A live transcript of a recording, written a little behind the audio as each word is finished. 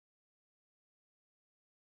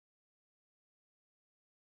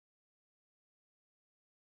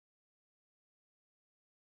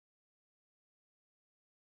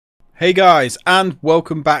Hey guys, and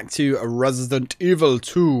welcome back to Resident Evil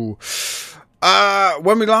 2.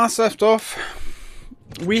 When we last left off,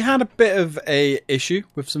 we had a bit of a issue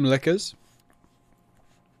with some liquors.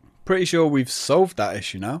 Pretty sure we've solved that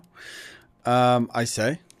issue now. I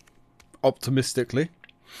say, optimistically.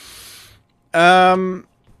 And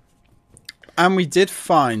we did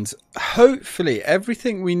find, hopefully,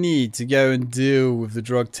 everything we need to go and deal with the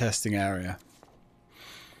drug testing area.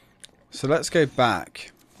 So let's go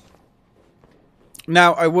back.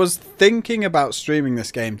 Now, I was thinking about streaming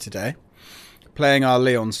this game today, playing our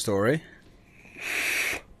Leon story,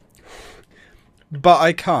 but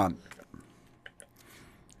I can't.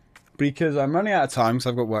 Because I'm running out of time because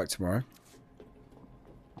I've got work tomorrow.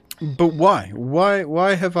 But why?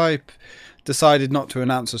 Why have I decided not to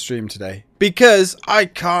announce a stream today? Because I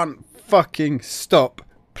can't fucking stop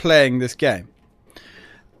playing this game.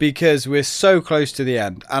 Because we're so close to the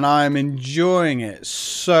end, and I am enjoying it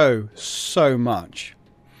so much.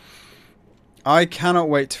 I cannot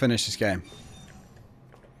wait to finish this game.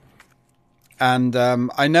 And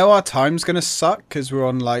I know our time's going to suck because we're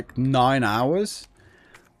on like 9 hours.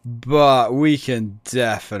 But we can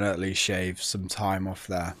definitely shave some time off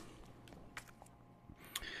there.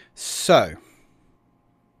 So,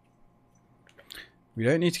 we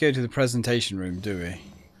don't need to go to the presentation room, do we?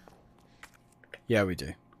 Yeah, we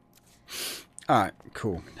do. Alright,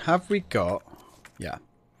 cool. Have we got... Yeah.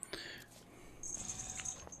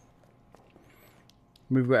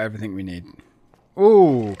 We've got everything we need.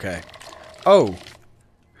 Oh, okay. Oh.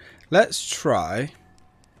 Let's try...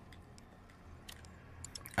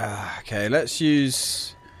 okay, let's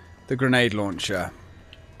use the grenade launcher.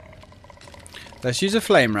 Let's use a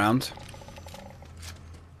flame round.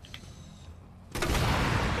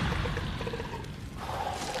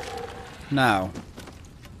 Now...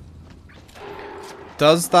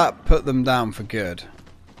 does that put them down for good?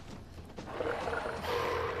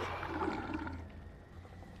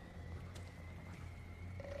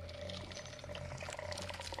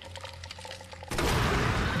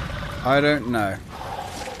 I don't know.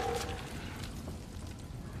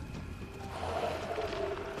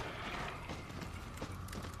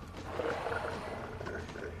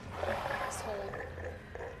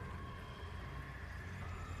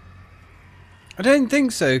 I don't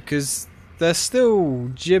think so, because they're still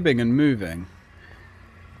jibbing and moving.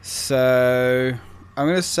 So, I'm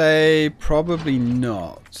going to say probably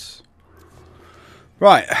not.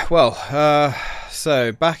 Right, well,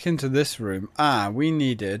 so back into this room. We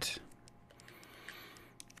needed...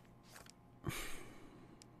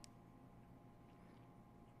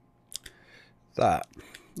 that.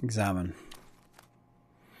 Examine.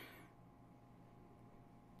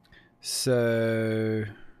 So...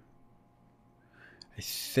 I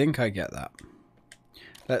think I get that.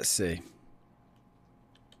 Let's see.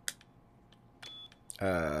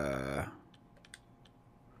 No,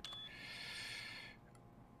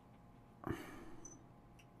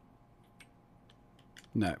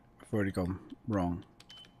 I've already gone wrong.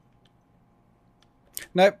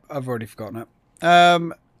 Nope, I've already forgotten it.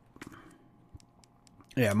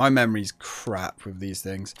 Yeah, my memory's crap with these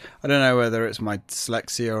things. I don't know whether it's my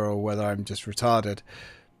dyslexia or whether I'm just retarded.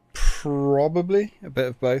 Probably a bit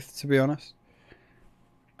of both, to be honest.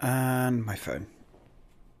 And my phone.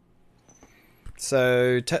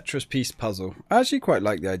 So, Tetris piece puzzle. I actually quite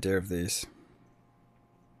like the idea of these.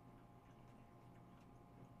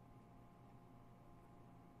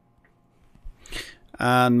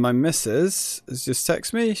 And my missus has just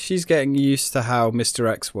texted me. She's getting used to how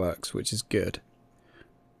Mr. X works, which is good.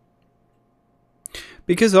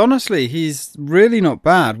 Because honestly, he's really not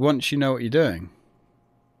bad once you know what you're doing.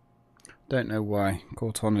 Don't know why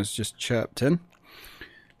Cortana's just chirped in.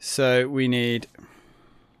 So we need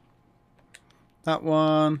that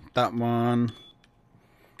one, that one,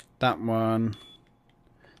 that one,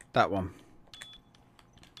 that one.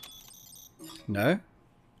 No?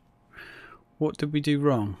 What did we do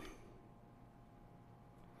wrong?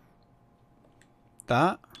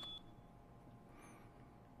 That?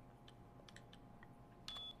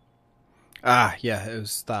 Yeah, it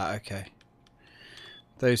was that, okay.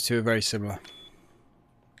 Those two are very similar.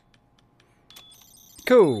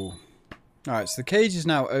 Cool. Alright, so the cage is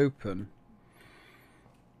now open.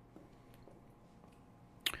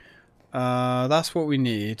 That's what we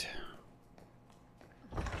need.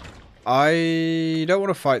 I don't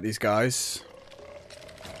want to fight these guys.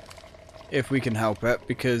 If we can help it,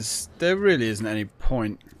 because there really isn't any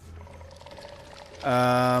point.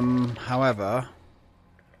 However,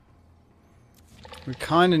 we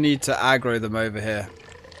kind of need to aggro them over here.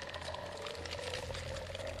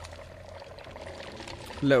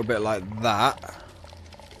 A little bit like that.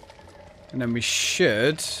 And then we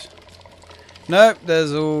should... Nope,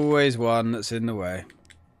 there's always one that's in the way.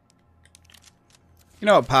 You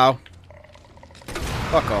know what, pal?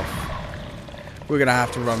 Fuck off. We're going to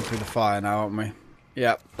have to run through the fire now, aren't we?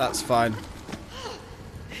 Yep, that's fine.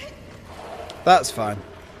 That's fine.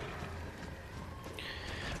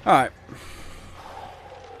 Alright.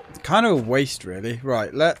 It's kind of a waste, really.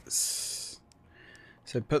 Right, let's...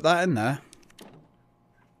 So put that in there.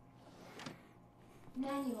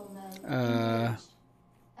 Manual mode engaged.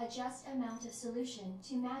 Adjust amount of solution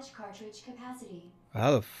to match cartridge capacity.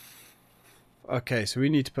 How the f... Okay, so we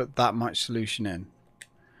need to put that much solution in.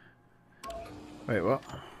 Wait, what?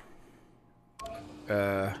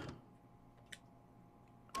 Okay.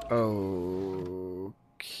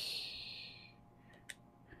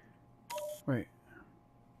 Wait.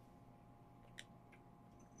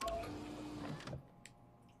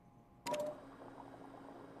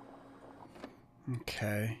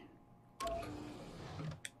 Okay.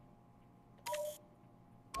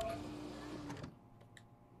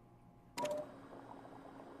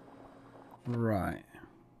 Right.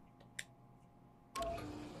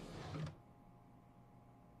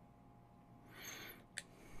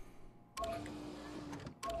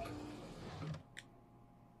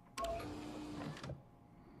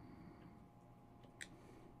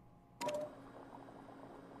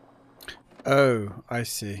 Oh, I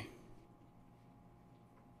see.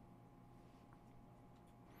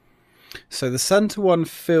 So the center one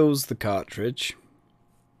fills the cartridge,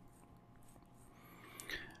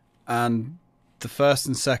 and the first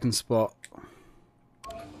and second spot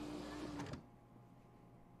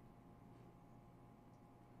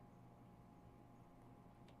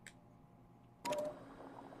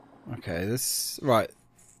okay, this right.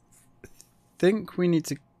 I think we need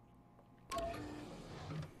to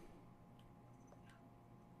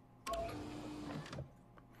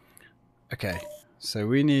okay, so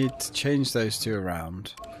we need to change those two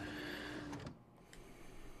around.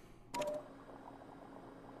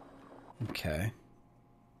 Okay.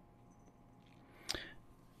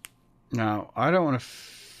 Now, I don't want to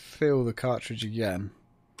fill the cartridge again.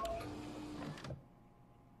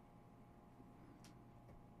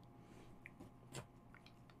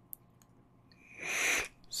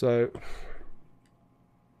 So...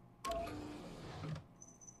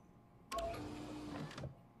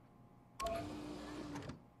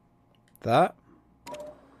 that.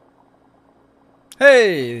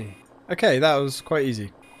 Hey! Okay, that was quite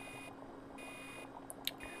easy.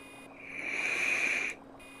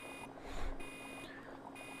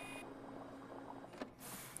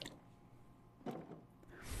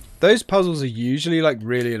 Those puzzles are usually like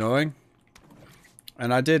really annoying.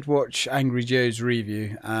 And I did watch Angry Joe's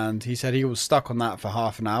review and he said he was stuck on that for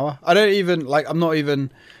half an hour. I don't even like I'm not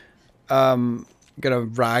even gonna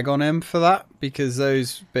rag on him for that because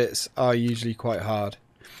those bits are usually quite hard.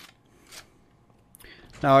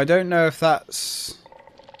 Now I don't know if that's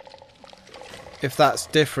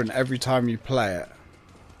different every time you play it.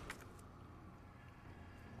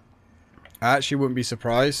 I actually wouldn't be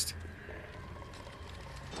surprised.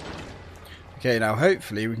 Okay, now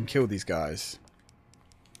hopefully we can kill these guys.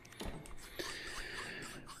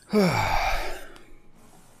 Error.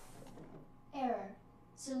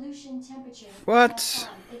 Solution temperature. What?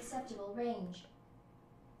 Acceptable range.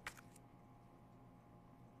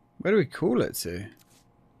 Where do we call it to?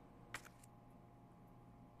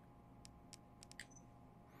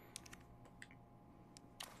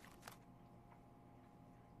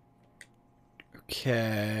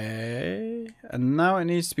 Okay. And now it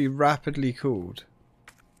needs to be rapidly cooled.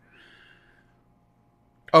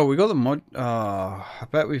 Oh, we got the mod. Oh, I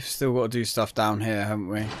bet we've still got to do stuff down here, haven't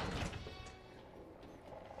we?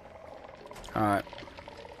 Alright.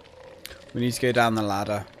 We need to go down the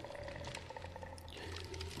ladder.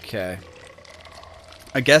 Okay.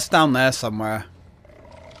 I guess down there somewhere.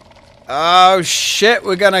 Oh shit,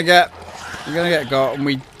 we're gonna get got, and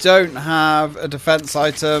we don't have a defense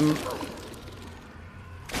item.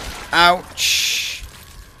 Ouch.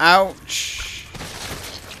 Ouch.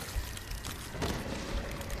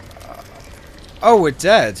 Oh, we're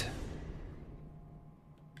dead.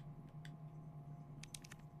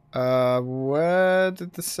 Where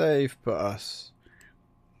did the save put us?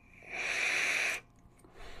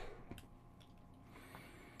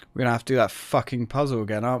 We're gonna have to do that fucking puzzle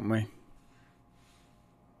again, aren't we?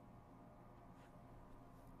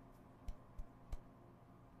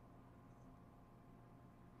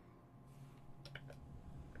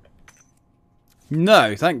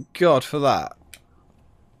 No, thank God for that.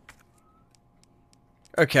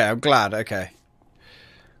 Okay, I'm glad, okay.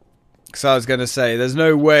 Because I was going to say, there's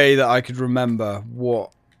no way that I could remember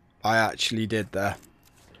what I actually did there.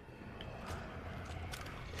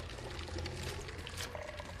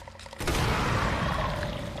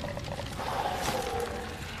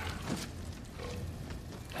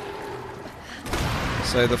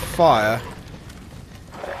 So the fire...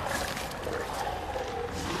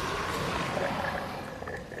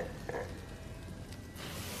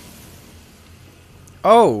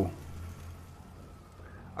 Oh!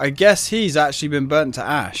 I guess he's actually been burnt to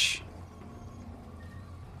ash.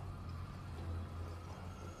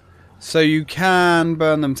 So you can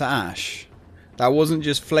burn them to ash. That wasn't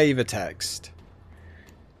just flavor text.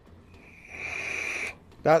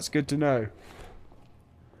 That's good to know.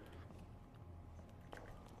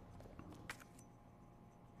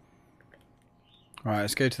 Alright,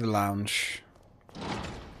 let's go to the lounge.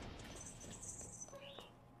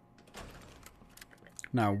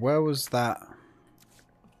 Now, where was that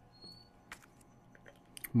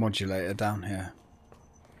modulator down here?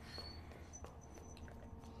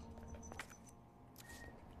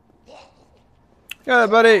 Yeah,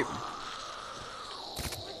 buddy.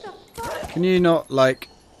 Can you not, like...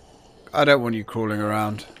 I don't want you crawling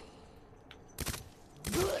around.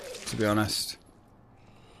 To be honest.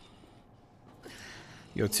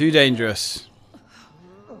 You're too dangerous.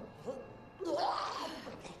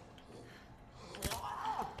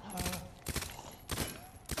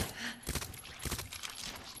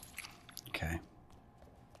 Okay.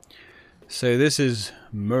 So this is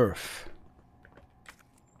Murph.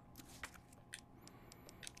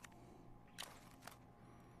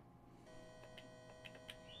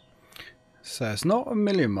 So it's not a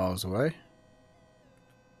million miles away.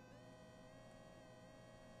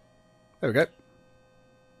 There we go.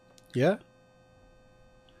 Yeah?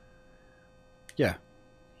 Yeah.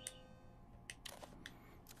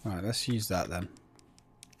 Alright, let's use that then.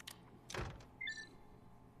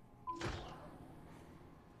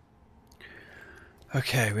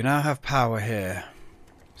 Okay, we now have power here.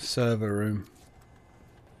 Server room.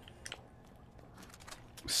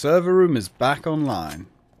 Server room is back online.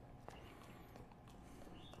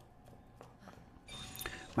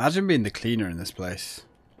 Imagine being the cleaner in this place.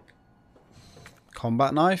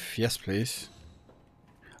 Combat knife? Yes, please.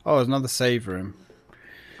 Oh, there's another save room.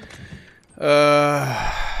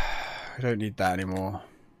 I don't need that anymore.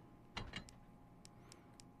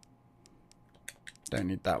 Don't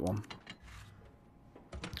need that one.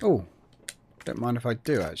 Oh, don't mind if I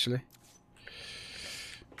do, actually.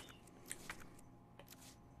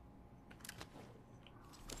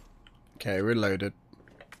 Okay, we're loaded.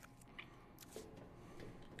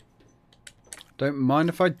 Don't mind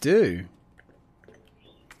if I do.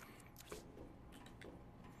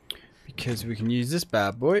 Because we can use this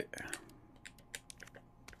bad boy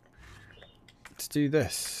to do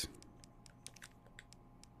this.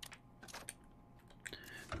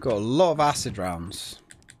 Got a lot of acid rounds.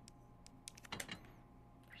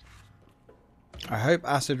 I hope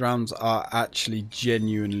acid rounds are actually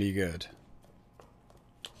genuinely good.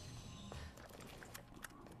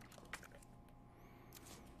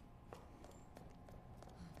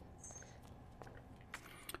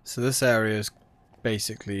 So this area is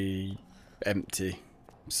basically empty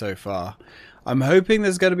so far. I'm hoping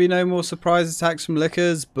there's going to be no more surprise attacks from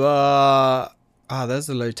lickers, but... Ah, there's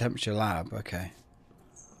the low temperature lab. Okay.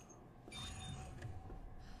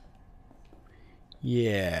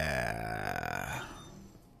 Yeah.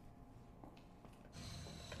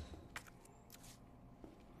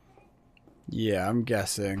 Yeah, I'm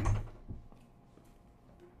guessing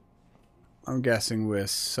we're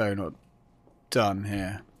so not done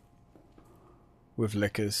here with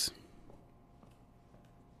lickers.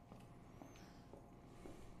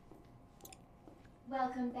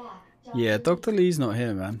 Welcome back, Dr. Yeah, Dr. Lee's not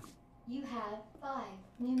here, man. You have 5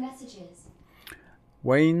 new messages.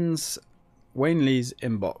 Wayne Lee's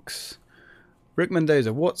inbox. Rick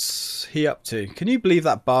Mendoza, what's he up to? Can you believe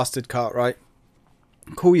that bastard Cartwright?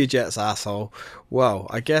 Call your jets, asshole. Well,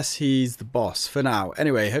 I guess he's the boss for now.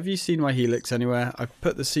 Anyway, have you seen my helix anywhere? I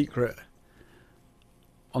put the secret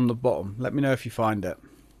on the bottom. Let me know if you find it.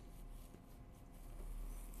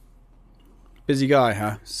 Busy guy,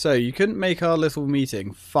 huh? So, you couldn't make our little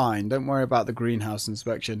meeting. Fine, don't worry about the greenhouse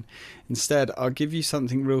inspection. Instead, I'll give you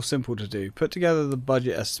something real simple to do. Put together the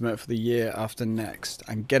budget estimate for the year after next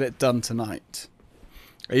and get it done tonight.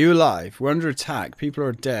 Are you alive? We're under attack. People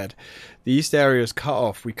are dead. The east area is cut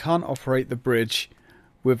off. We can't operate the bridge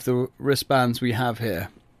with the wristbands we have here.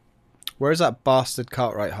 Where is that bastard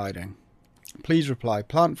Cartwright hiding? Please reply.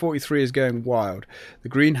 Plant 43 is going wild. The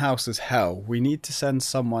greenhouse is hell. We need to send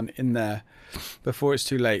someone in there before it's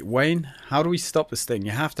too late. Wayne, how do we stop this thing?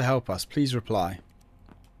 You have to help us. Please reply.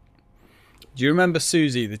 Do you remember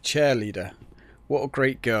Susie, the cheerleader? What a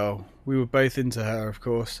great girl. We were both into her, of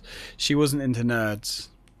course. She wasn't into nerds.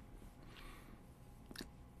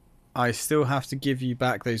 I still have to give you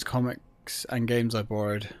back those comics and games I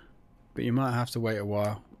borrowed, but you might have to wait a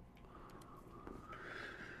while.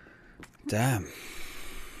 Damn.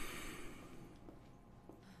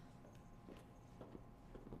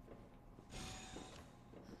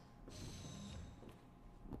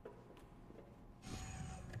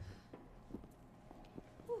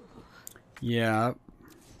 Yeah.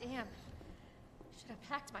 Damn. Should have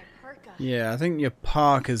packed my parka. Yeah, I think your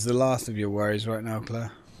parka's the last of your worries right now,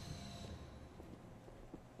 Claire.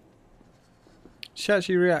 Is she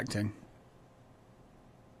actually reacting?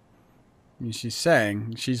 I mean, she's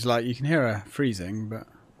saying, she's like, you can hear her freezing, but...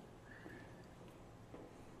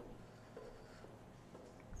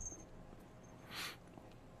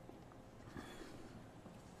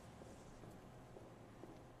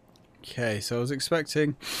 Okay, so I was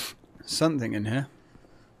expecting something in here.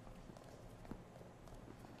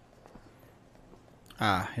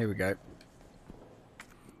 Ah, here we go.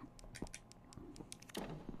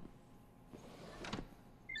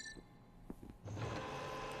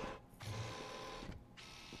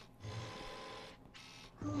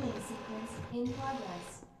 Cooling sequence in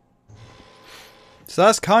progress. So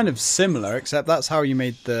that's kind of similar, except that's how you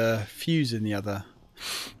made the fuse in the other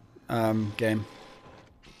game.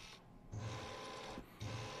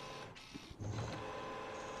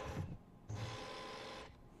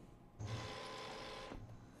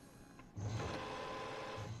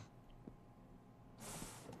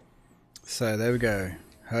 So there we go.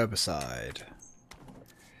 Herbicide.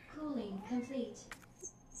 Cooling complete.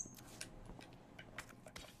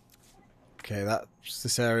 Okay, that's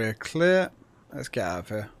this area clear. Let's get out of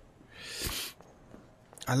here.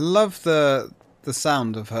 I love the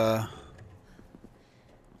sound of her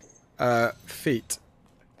feet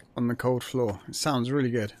on the cold floor. It sounds really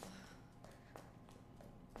good.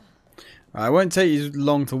 Right, it won't take you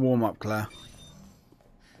long to warm up, Claire.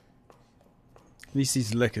 At least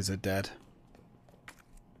these lickers are dead.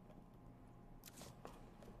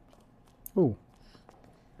 Ooh.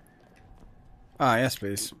 Ah, yes,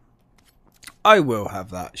 please. I will have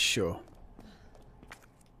that, sure.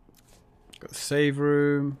 Got the save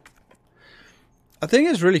room. I think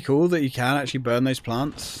it's really cool that you can actually burn those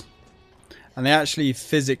plants. And they actually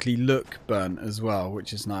physically look burnt as well,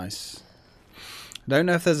 which is nice. I don't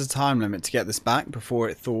know if there's a time limit to get this back before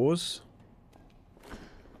it thaws.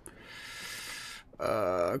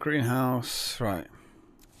 Greenhouse, right.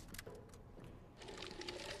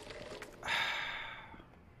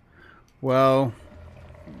 Well,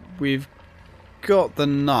 we've got the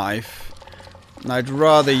knife, and I'd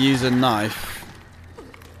rather use a knife.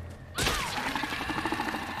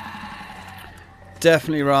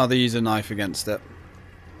 Definitely rather use a knife against it.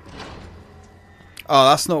 Oh,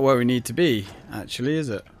 that's not where we need to be, actually, is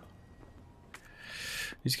it?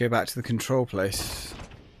 Need to go back to the control place.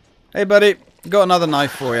 Hey, buddy, got another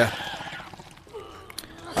knife for you.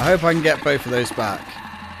 I hope I can get both of those back.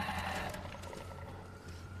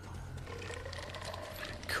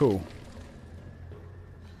 Cool.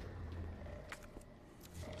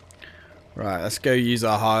 Right, let's go use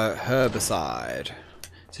our herbicide.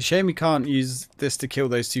 It's a shame we can't use this to kill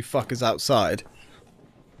those two fuckers outside.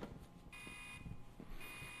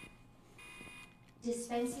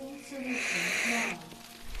 Dispensing solution now.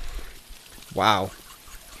 Wow.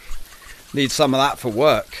 Need some of that for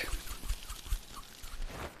work.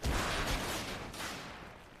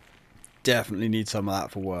 Definitely need some of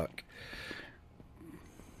that for work.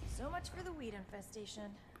 So much for the weed infestation.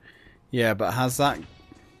 Yeah, but has that...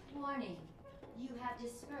 Warning. You have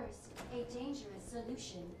dispersed a dangerous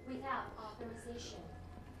solution without authorization.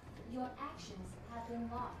 Your actions have been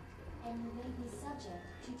logged, and you may be subject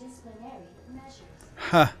to disciplinary measures.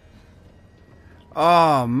 Huh.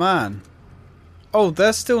 Oh, man. Oh,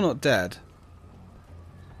 they're still not dead.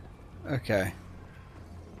 Okay.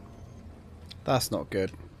 That's not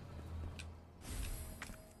good.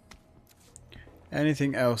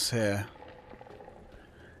 Anything else here?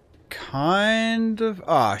 Kind of...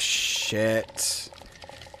 Ah, shit.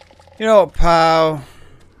 You know what, pal?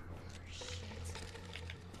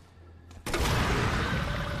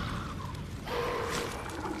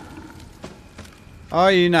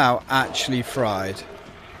 Are you now actually fried?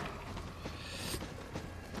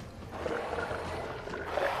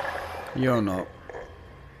 You're not.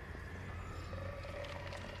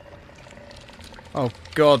 Oh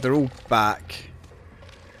god, they're all back.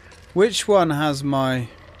 Which one has my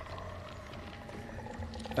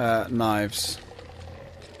knives?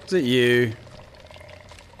 Is it you?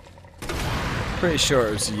 Pretty sure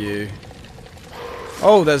it was you.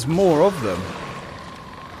 Oh, there's more of them.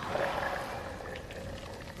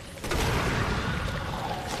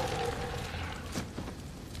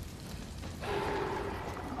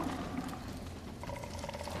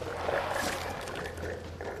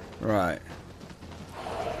 Right.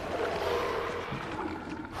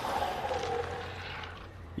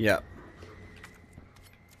 Yep.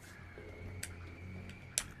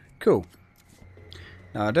 Cool.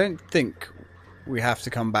 Now, I don't think we have to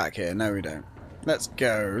come back here. No, we don't. Let's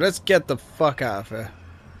go. Let's get the fuck out of here.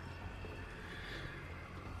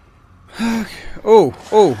 Oh,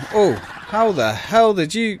 oh, oh. How the hell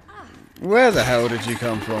did you... Where the hell did you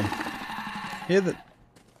come from? Hear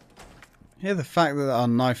the fact that our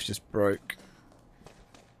knife just broke.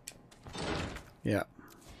 Yeah.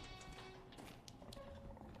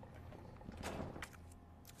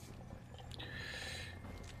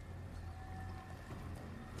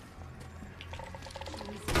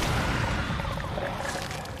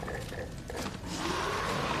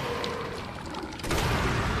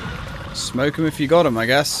 Smoke him if you got him, I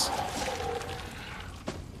guess.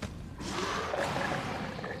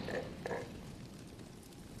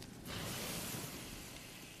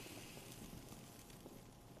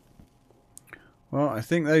 Well, I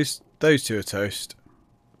think those two are toast.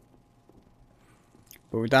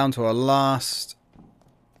 But we're down to our last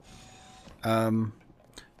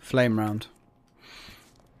flame round.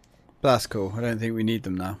 But that's cool. I don't think we need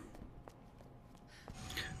them now.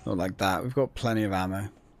 Not like that. We've got plenty of ammo.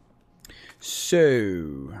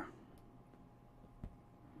 So...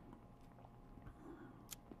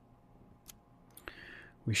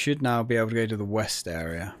 we should now be able to go to the west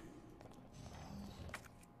area.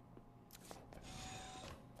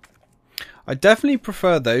 I definitely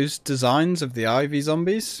prefer those designs of the Ivy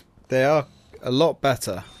zombies. They are a lot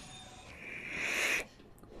better.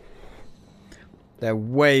 They're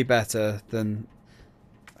way better than...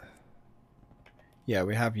 yeah,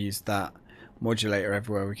 we have used that modulator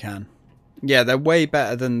everywhere we can. Yeah, they're way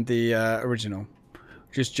better than the original.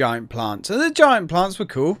 Just giant plants. And the giant plants were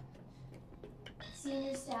cool.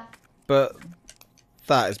 Senior staff. But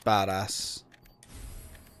that is badass.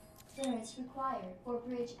 Clearance required for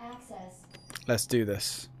bridge access. Let's do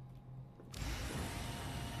this.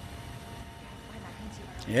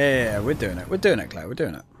 Yeah, we're doing it. We're doing it, Claire. We're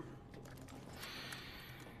doing it.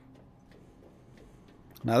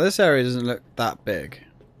 Now, this area doesn't look that big.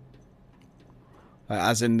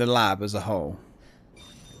 As in the lab as a whole.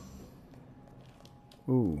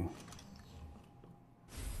 Ooh.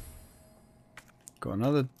 Got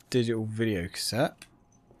another digital video cassette.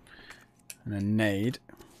 And a nade.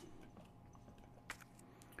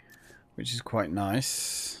 Which is quite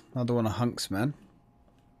nice. Another one of Hunksman.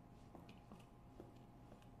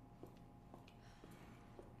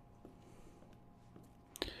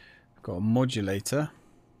 Got a modulator.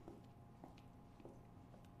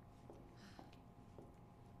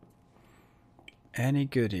 Any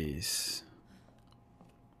goodies?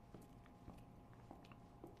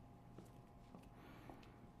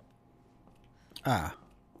 Ah.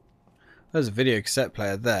 There's a video cassette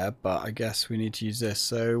player there, but I guess we need to use this.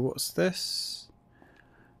 So what's this?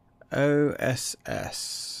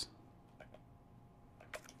 OSS.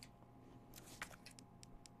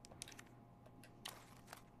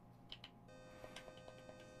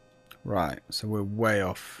 Right, so we're way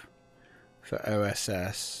off for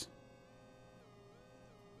OSS.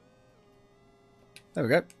 There we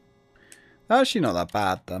go. Actually not that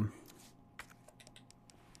bad then.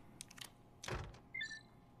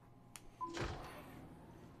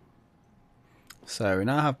 So we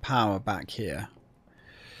now have power back here.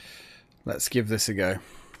 Let's give this a go.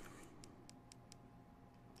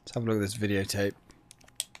 Let's have a look at this videotape.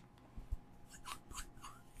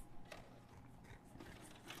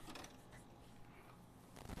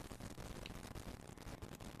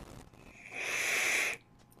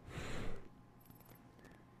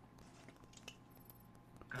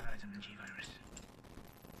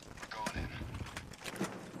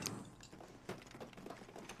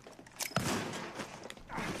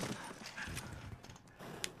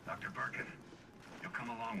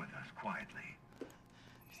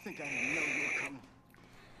 think I didn't know you were coming.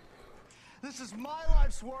 This is my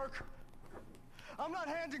life's work. I'm not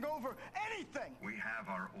handing over anything. We have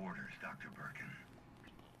our orders, Dr. Birkin.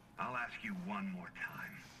 I'll ask you one more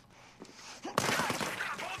time.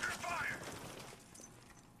 Hold your fire!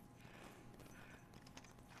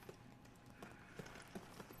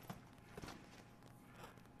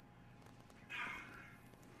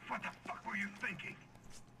 What the fuck were you thinking?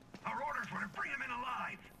 Our orders were to bring him in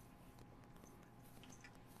alive.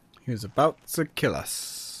 He was about to kill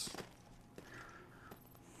us.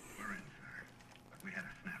 We're in, sir. But we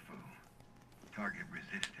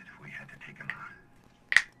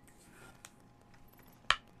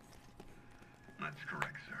That's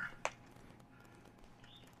correct, sir.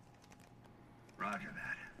 Roger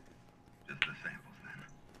that. Just the samples, then.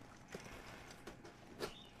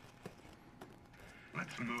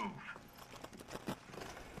 Let's move.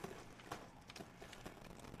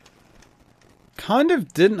 Kind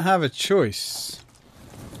of didn't have a choice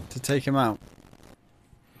to take him out.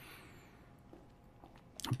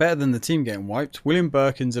 Better than the team getting wiped. William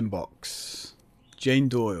Birkin's in box. Jane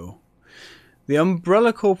Doyle. The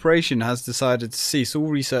Umbrella Corporation has decided to cease all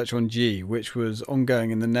research on G, which was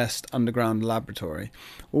ongoing in the Nest underground laboratory.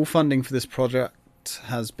 All funding for this project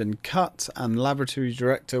has been cut, and laboratory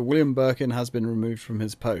director William Birkin has been removed from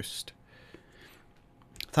his post.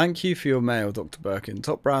 Thank you for your mail, Dr. Birkin.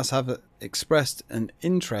 Top Brass have expressed an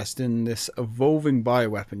interest in this evolving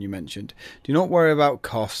bioweapon you mentioned. Do not worry about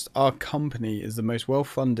cost. Our company is the most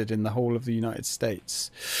well-funded in the whole of the United States.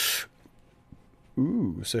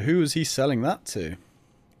 Ooh, so who is he selling that to?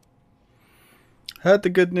 Heard the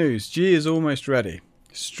good news. G is almost ready.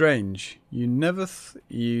 Strange. You never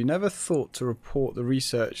thought to report the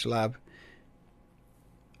research lab.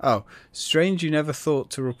 Oh, strange you never thought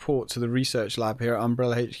to report to the research lab here at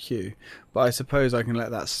Umbrella HQ, but I suppose I can let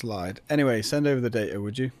that slide. Anyway, send over the data,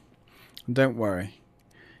 would you? And don't worry.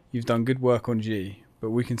 You've done good work on G, but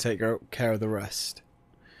we can take care of the rest.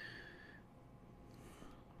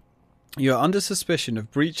 You are under suspicion of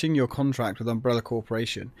breaching your contract with Umbrella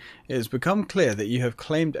Corporation. It has become clear that you have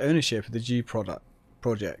claimed ownership of the G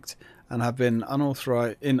project and have been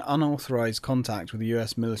in unauthorized contact with the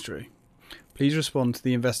US military. Please respond to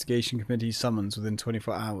the investigation committee's summons within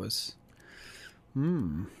 24 hours.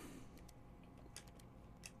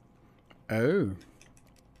 Oh.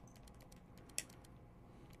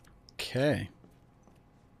 Okay.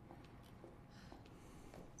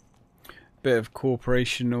 Bit of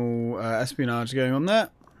corporational espionage going on there.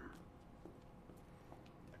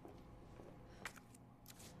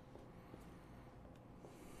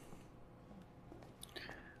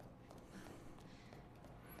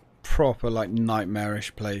 Proper, like,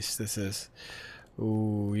 nightmarish place this is.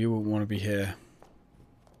 Ooh, you wouldn't want to be here.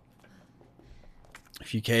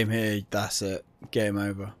 If you came here, that's it. Game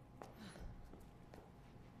over.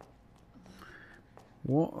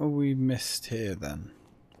 What are we missed here then?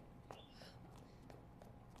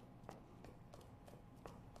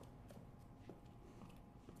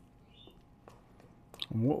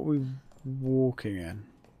 What are we walking in?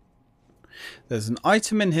 There's an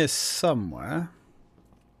item in here somewhere.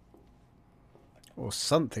 Or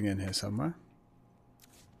something in here somewhere.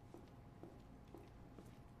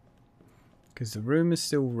 Because the room is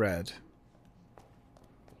still red.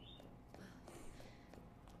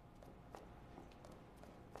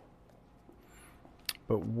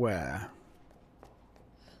 But where?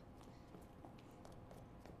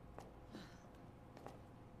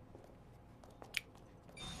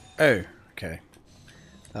 Oh, okay.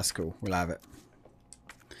 That's cool. We'll have it.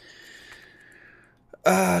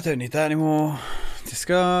 I don't need that anymore.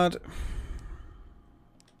 Discard.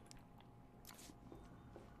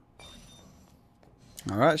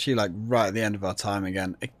 We're actually like right at the end of our time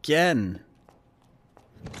again. Again.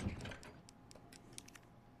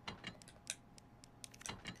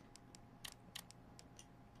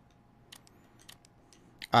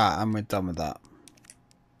 Ah, and we're done with that.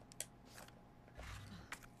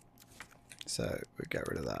 So we'll get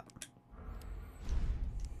rid of that.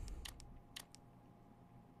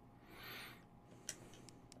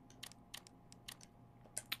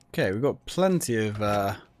 Okay, we've got plenty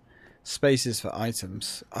of spaces for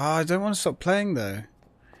items. Ah, I don't want to stop playing though.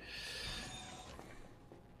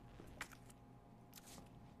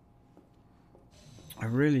 I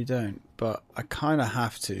really don't, but I kind of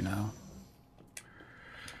have to now.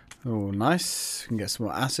 Oh, nice. We can get some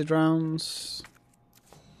more acid rounds.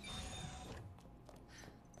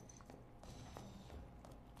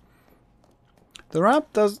 The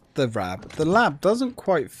lab doesn't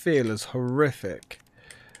quite feel as horrific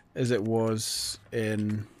as it was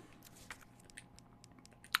in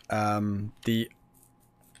the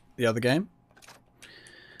other game.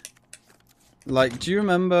 Like, do you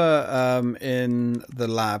remember in the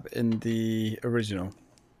lab in the original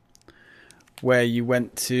where you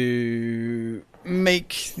went to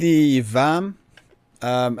make the VAM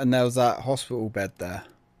and there was that hospital bed there?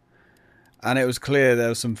 And it was clear there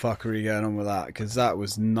was some fuckery going on with that, because that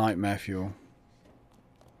was nightmare fuel.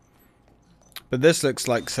 But this looks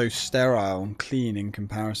like so sterile and clean in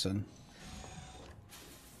comparison.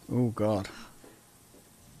 Oh god.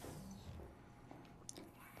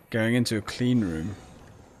 Going into a clean room.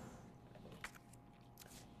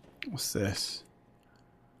 What's this?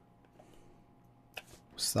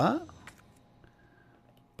 What's that?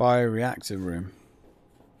 Bioreactor room.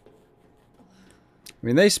 I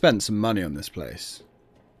mean, they spent some money on this place.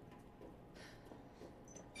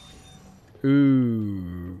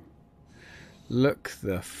 Ooh. Look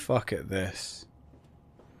the fuck at this.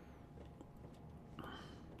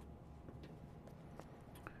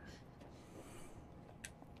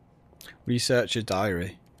 Researcher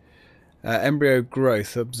diary. Embryo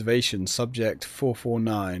growth observation subject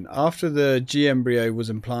 449. After the G embryo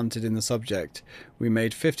was implanted in the subject, we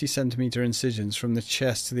made 50 centimeter incisions from the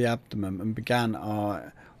chest to the abdomen and began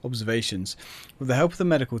our observations. With the help of the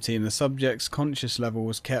medical team, the subject's conscious level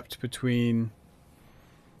was kept between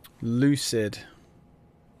lucid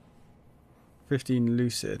 15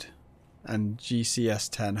 lucid and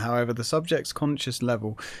GCS 10. However, the subject's conscious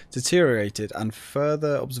level deteriorated and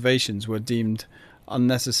further observations were deemed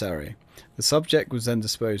unnecessary. The subject was then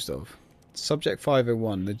disposed of. Subject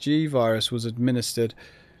 501. The G virus was administered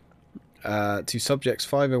to subjects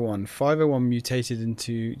 501. 501 mutated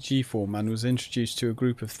into G form and was introduced to a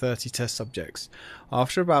group of 30 test subjects.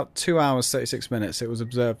 After about 2 hours 36 minutes, it was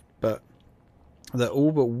observed that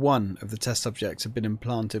all but one of the test subjects had been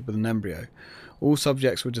implanted with an embryo. All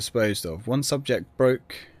subjects were disposed of. One subject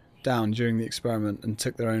broke down during the experiment and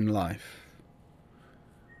took their own life.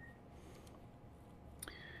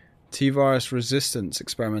 T-virus resistance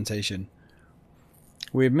experimentation.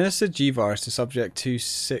 We administered G-virus to subject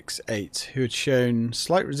 268, who had shown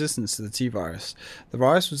slight resistance to the T-virus. The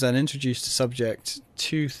virus was then introduced to subject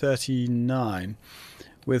 239,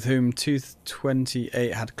 with whom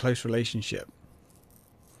 228 had a close relationship.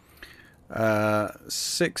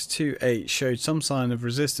 628 showed some sign of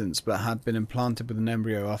resistance but had been implanted with an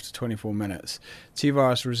embryo after 24 minutes.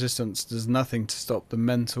 T-virus resistance does nothing to stop the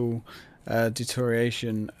mental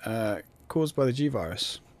deterioration caused by the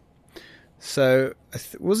G-virus. So,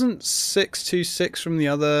 wasn't 626 from the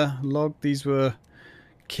other log? These were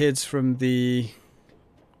kids from the...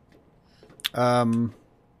 Ooh,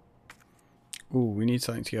 we need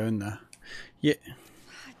something to go in there. Yeah.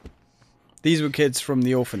 These were kids from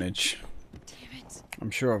the orphanage. Damn it.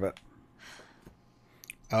 I'm sure of it.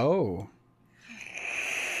 Oh.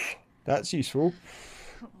 That's useful.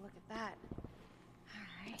 Look at that.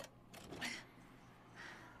 Alright.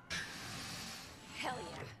 Hell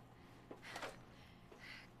yeah.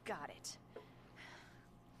 Got it.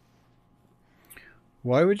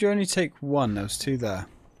 Why would you only take one? There was two there.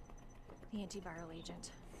 The antiviral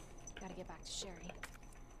agent. Gotta get back to Sherry.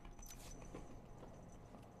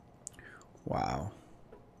 Wow.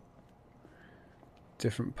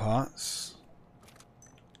 Different parts.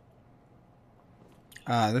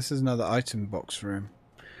 Ah, this is another item box room.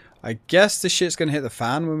 I guess this shit's gonna hit the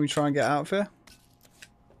fan when we try and get out of here.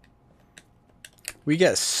 We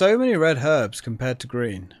get so many red herbs compared to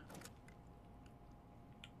green.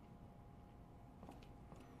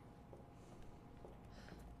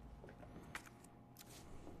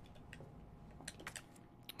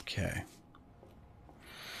 Okay.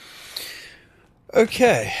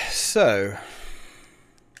 Okay, so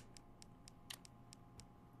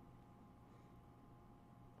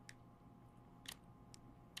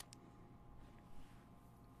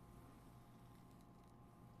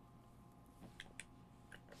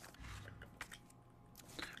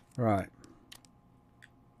right.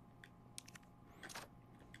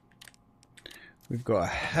 We've got a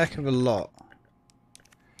heck of a lot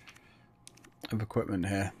of equipment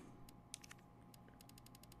here.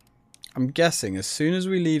 I'm guessing as soon as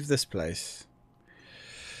we leave this place,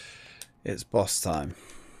 it's boss time.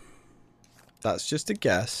 That's just a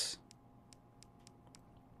guess.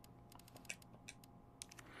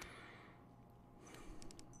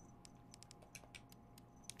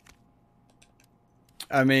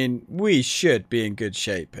 I mean, we should be in good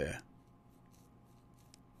shape here.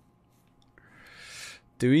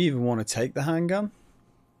 Do we even want to take the handgun?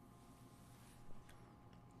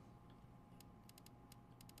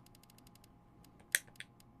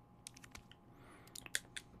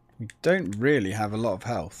 We don't really have a lot of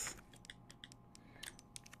health,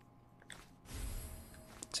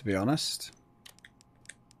 to be honest.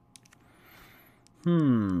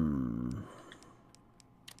 Do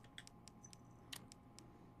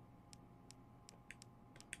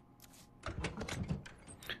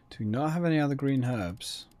we not have any other green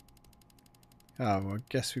herbs? Oh, well, I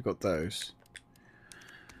guess we've got those.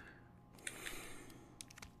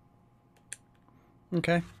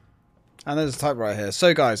 Okay. And there's a typewriter here.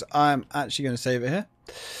 So guys, I'm actually going to save it here,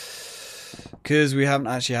 because we haven't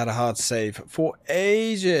actually had a hard save for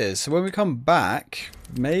ages. So when we come back,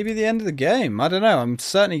 maybe the end of the game. I don't know. I'm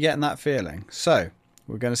certainly getting that feeling. So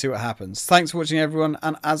we're going to see what happens. Thanks for watching, everyone.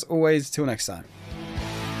 And as always, till next time.